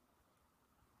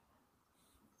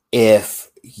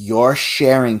if you're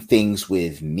sharing things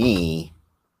with me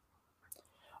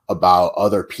about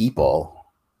other people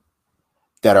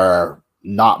that are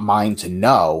not mine to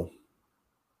know,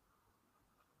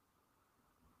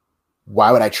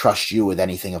 why would I trust you with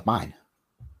anything of mine?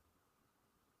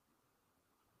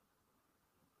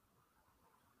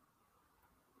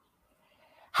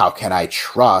 How can I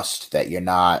trust that you're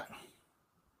not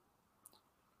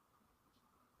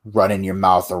running your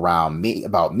mouth around me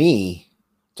about me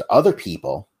to other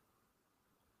people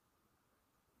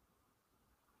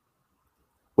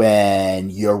when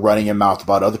you're running your mouth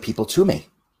about other people to me?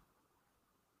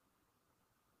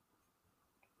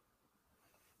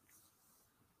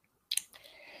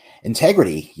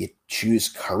 Integrity. You choose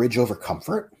courage over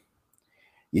comfort.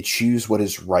 You choose what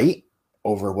is right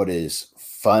over what is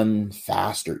fun,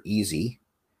 fast, or easy.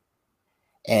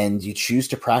 And you choose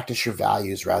to practice your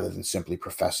values rather than simply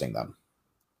professing them.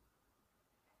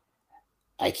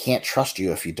 I can't trust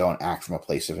you if you don't act from a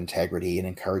place of integrity and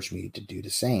encourage me to do the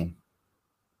same.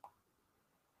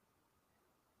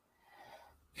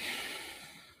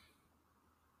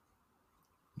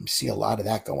 You see a lot of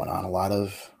that going on, a lot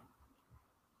of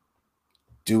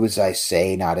do as I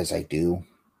say, not as I do.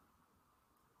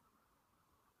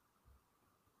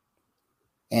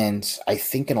 And I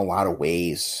think in a lot of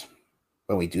ways,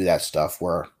 when we do that stuff,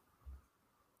 we're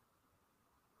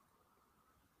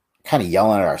kind of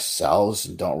yelling at ourselves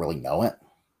and don't really know it.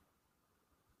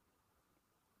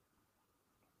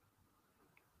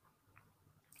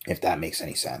 If that makes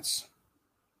any sense.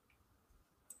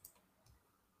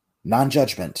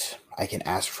 Non-judgment. I can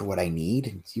ask for what I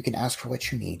need. You can ask for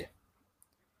what you need.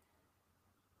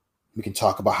 We can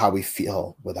talk about how we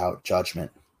feel without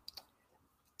judgment.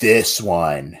 This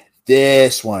one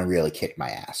really kicked my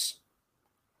ass.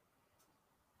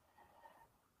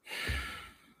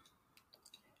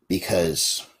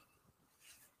 Because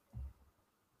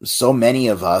so many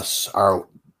of us are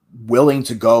willing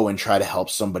to go and try to help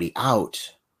somebody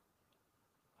out,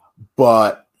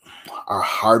 but are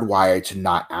hardwired to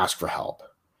not ask for help.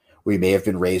 We may have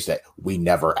been raised that we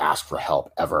never ask for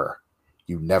help ever.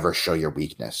 You never show your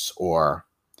weakness, or,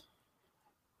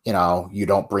 you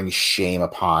don't bring shame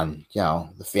upon,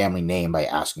 the family name by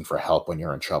asking for help when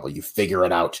you're in trouble. You figure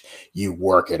it out. You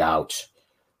work it out.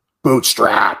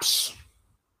 Bootstraps.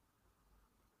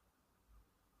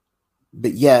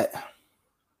 But yet,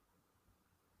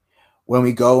 when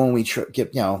we go and we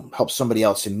help somebody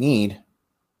else in need,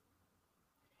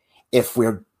 if we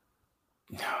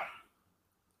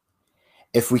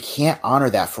can't honor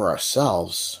that for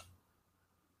ourselves,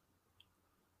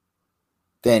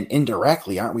 then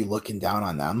indirectly, aren't we looking down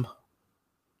on them?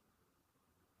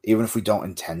 Even if we don't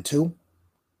intend to,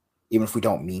 even if we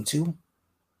don't mean to,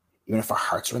 even if our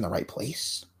hearts are in the right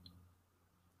place?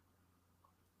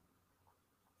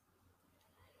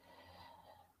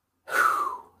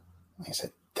 Like I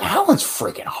said, that one's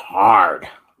freaking hard.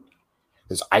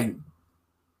 Because I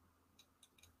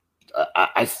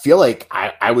feel like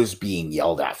I was being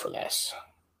yelled at for this.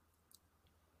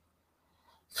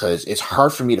 Because it's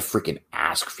hard for me to freaking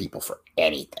ask people for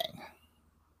anything.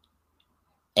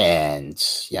 And,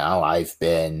 I've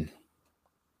been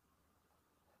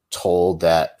told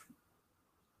that,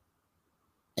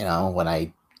 when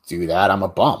I do that, I'm a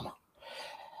bum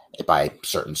by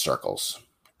certain circles.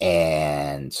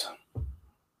 And,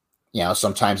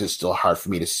 sometimes it's still hard for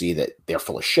me to see that they're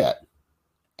full of shit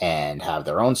and have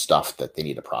their own stuff that they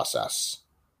need to process.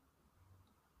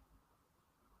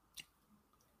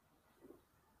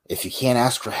 If you can't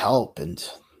ask for help and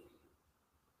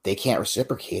they can't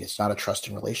reciprocate, it's not a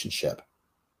trusting relationship.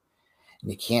 And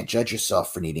you can't judge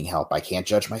yourself for needing help. I can't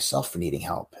judge myself for needing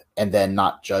help, and then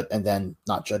not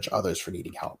judge others for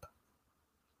needing help.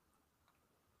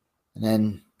 And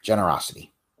then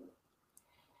generosity.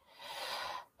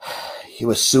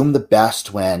 You assume the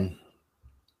best when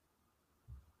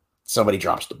somebody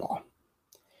drops the ball.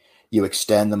 You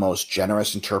extend the most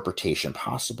generous interpretation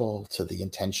possible to the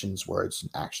intentions, words,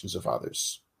 and actions of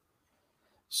others.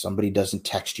 Somebody doesn't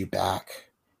text you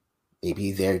back.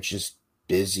 Maybe they're just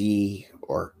busy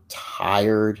or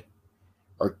tired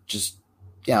or just,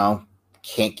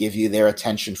 can't give you their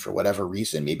attention for whatever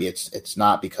reason. Maybe it's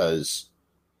not because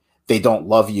they don't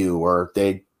love you or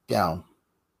they're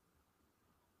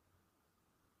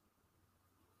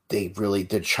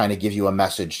trying to give you a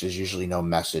message. There's usually no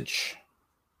message.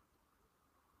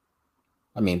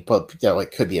 I mean, but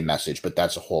it could be a message, but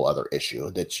that's a whole other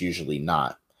issue. That's usually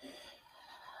not.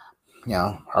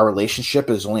 Our relationship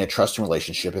is only a trusting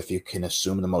relationship if you can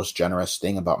assume the most generous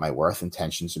thing about my worth,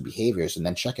 intentions, and behaviors, and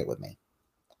then check it with me.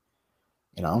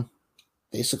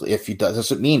 Basically,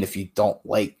 doesn't mean if you don't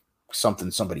like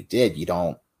something somebody did, you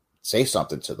don't say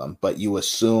something to them, but you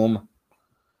assume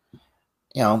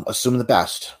the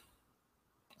best.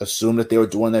 Assume that they were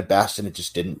doing their best and it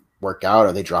just didn't work out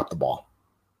or they dropped the ball.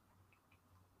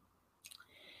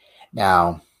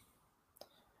 Now,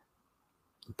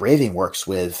 braving works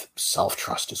with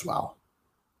self-trust as well.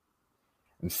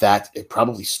 In fact, it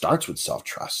probably starts with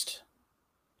self-trust.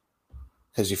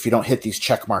 Because if you don't hit these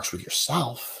check marks with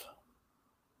yourself,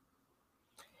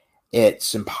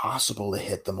 it's impossible to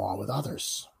hit them all with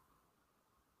others.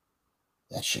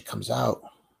 That shit comes out.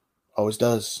 Always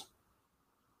does.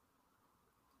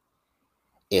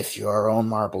 If your own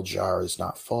marble jar is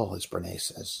not full, as Brene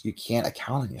says, you can't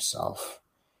account on yourself.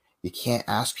 You can't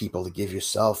ask people to give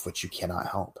yourself what you cannot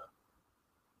help.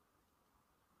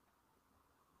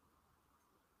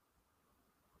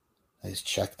 Let's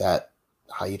check that,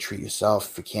 how you treat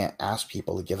yourself. If we can't ask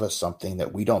people to give us something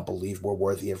that we don't believe we're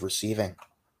worthy of receiving.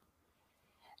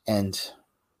 And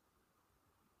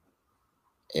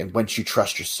once you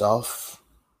trust yourself,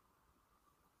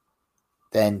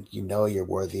 then you're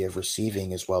worthy of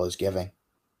receiving as well as giving.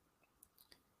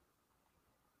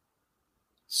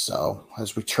 So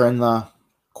as we turn the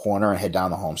corner and head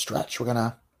down the home stretch, we're going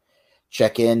to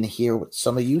check in, hear what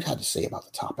some of you had to say about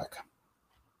the topic.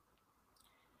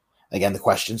 Again, the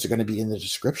questions are going to be in the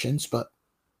descriptions, but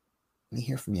let me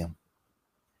hear from you.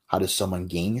 How does someone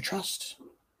gain your trust?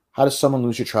 How does someone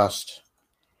lose your trust?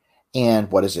 And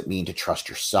what does it mean to trust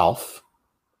yourself?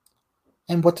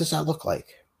 And what does that look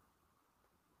like?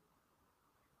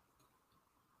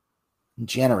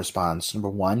 Jana responds, number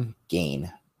 1,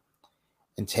 gain.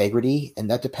 Integrity, and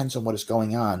that depends on what is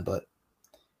going on, but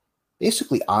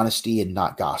basically honesty and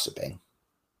not gossiping.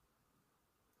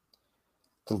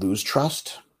 To lose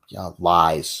trust,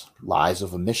 lies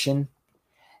of omission,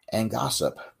 and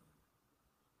gossip.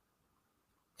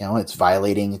 It's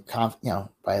violating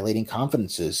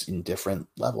confidences in different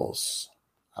levels.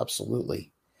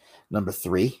 Absolutely. Number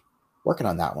 3, working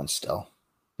on that one still.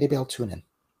 Maybe I'll tune in.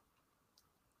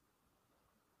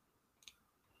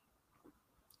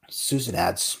 Susan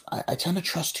adds, I tend to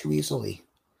trust too easily.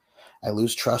 I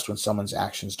lose trust when someone's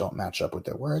actions don't match up with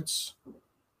their words.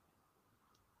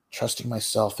 Trusting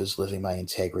myself is living my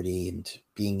integrity and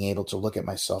being able to look at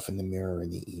myself in the mirror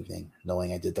in the evening,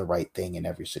 knowing I did the right thing in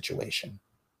every situation.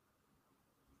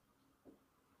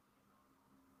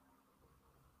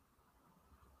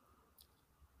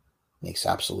 Makes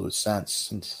absolute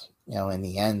sense. And, in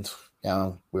the end,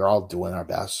 we're all doing our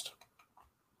best.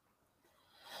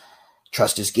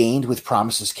 Trust is gained with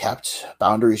promises kept,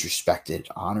 boundaries respected,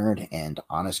 honored, and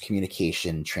honest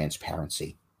communication and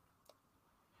transparency.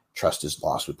 Trust is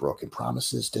lost with broken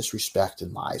promises, disrespect,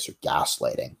 and lies or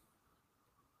gaslighting.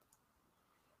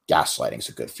 Gaslighting is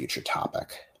a good future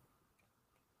topic.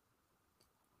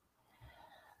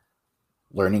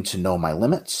 Learning to know my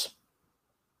limits,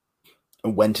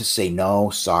 when to say no,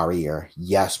 sorry, or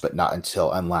yes, but not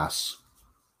until, unless,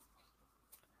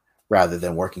 rather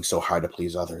than working so hard to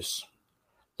please others.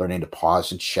 Learning to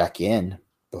pause and check in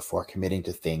before committing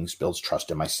to things builds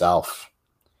trust in myself.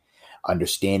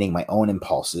 Understanding my own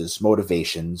impulses,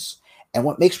 motivations, and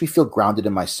what makes me feel grounded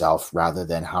in myself rather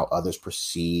than how others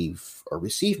perceive or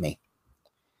receive me.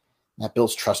 That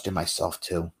builds trust in myself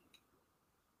too.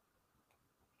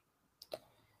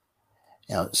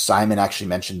 Simon actually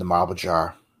mentioned the marble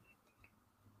jar.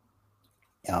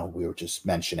 We were just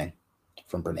mentioning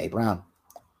from Brene Brown.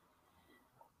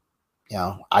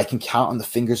 I can count on the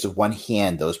fingers of one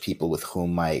hand those people with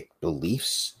whom my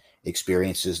beliefs,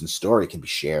 experiences, and story can be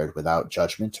shared without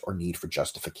judgment or need for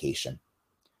justification.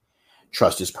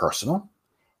 Trust is personal,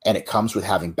 and it comes with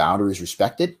having boundaries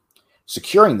respected,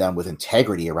 securing them with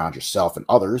integrity around yourself and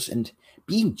others, and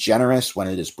being generous when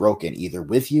it is broken, either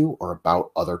with you or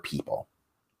about other people.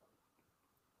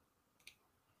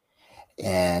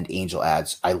 And Angel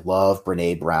adds, I love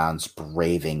Brene Brown's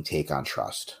braving take on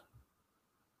trust.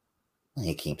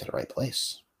 He came to the right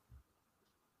place.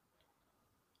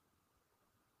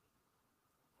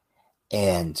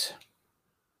 And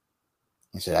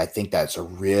he said, I think that's a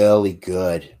really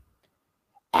good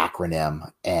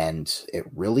acronym, and it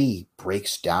really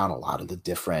breaks down a lot of the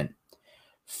different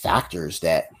factors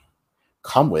that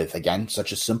come with, again,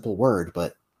 such a simple word,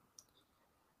 but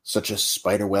such a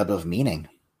spider web of meaning.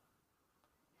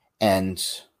 And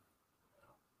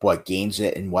what gains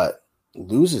it and what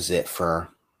loses it for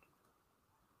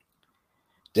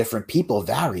different people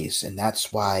varies. And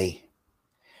that's why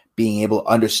being able to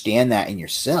understand that in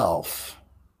yourself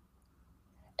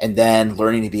and then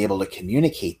learning to be able to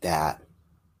communicate that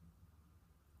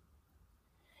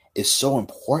is so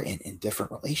important in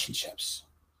different relationships.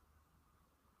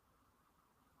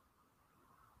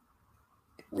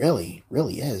 It really,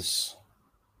 really is.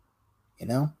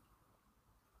 And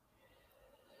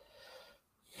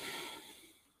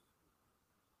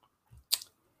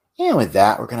with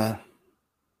that, we're going to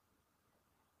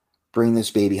bring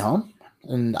this baby home.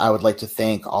 And I would like to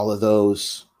thank all of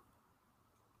those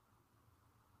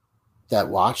that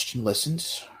watched and listened,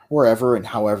 wherever and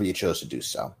however you chose to do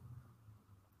so.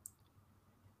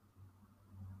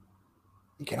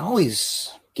 You can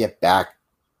always get back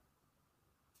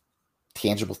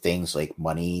tangible things like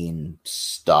money and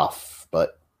stuff,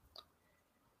 but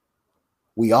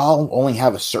we all only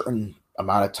have a certain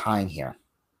amount of time here.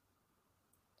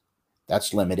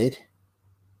 That's limited.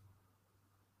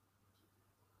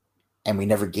 And we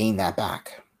never gain that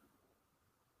back.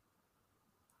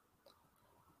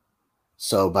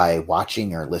 So by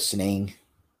watching or listening,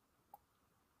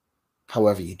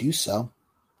 however you do so,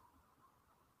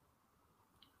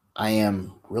 I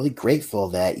am really grateful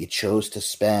that you chose to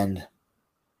spend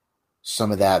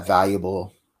some of that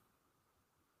valuable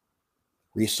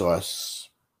resource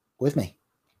with me.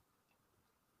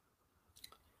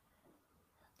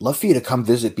 Love for you to come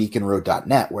visit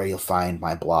beaconroad.net, where you'll find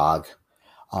my blog,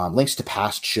 links to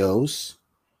past shows,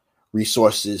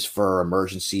 resources for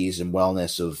emergencies and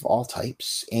wellness of all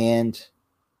types, and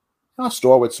a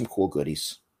store with some cool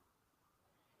goodies.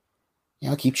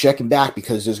 Keep checking back,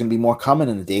 because there's going to be more coming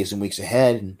in the days and weeks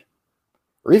ahead.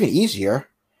 Or even easier,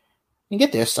 you can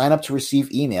get there, sign up to receive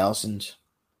emails, and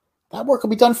that work will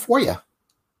be done for you.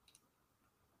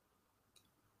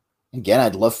 Again,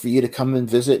 I'd love for you to come and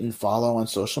visit and follow on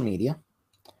social media.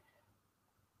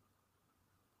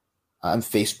 On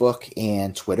Facebook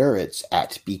and Twitter, it's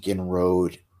at Beacon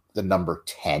Road, the number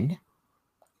 10.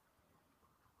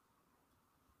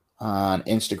 On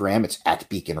Instagram, it's at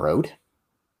Beacon Road.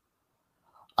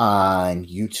 On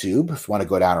YouTube, if you want to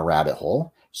go down a rabbit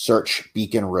hole, search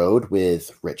Beacon Road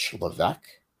with Rich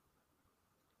Levesque.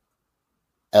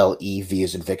 L-E-V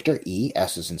as in Victor, E,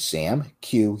 S as in Sam,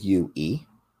 Q-U-E.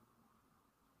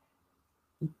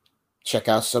 Check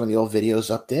out some of the old videos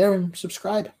up there and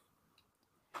subscribe.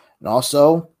 And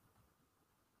also,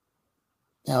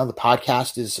 the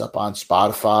podcast is up on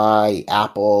Spotify,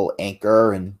 Apple,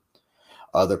 Anchor, and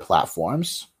other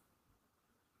platforms.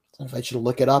 So I invite you to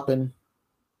look it up and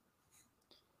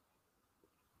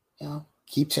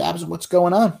keep tabs on what's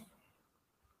going on.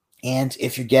 And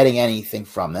if you're getting anything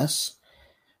from this,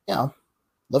 love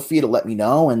for you to let me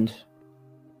know, and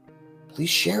please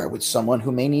share it with someone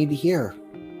who may need to hear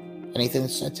anything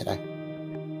that's said today.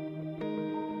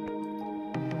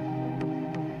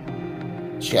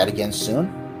 Chat again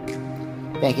soon.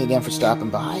 Thank you again for stopping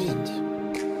by, and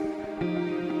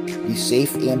be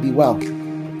safe and be well.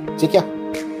 Take care.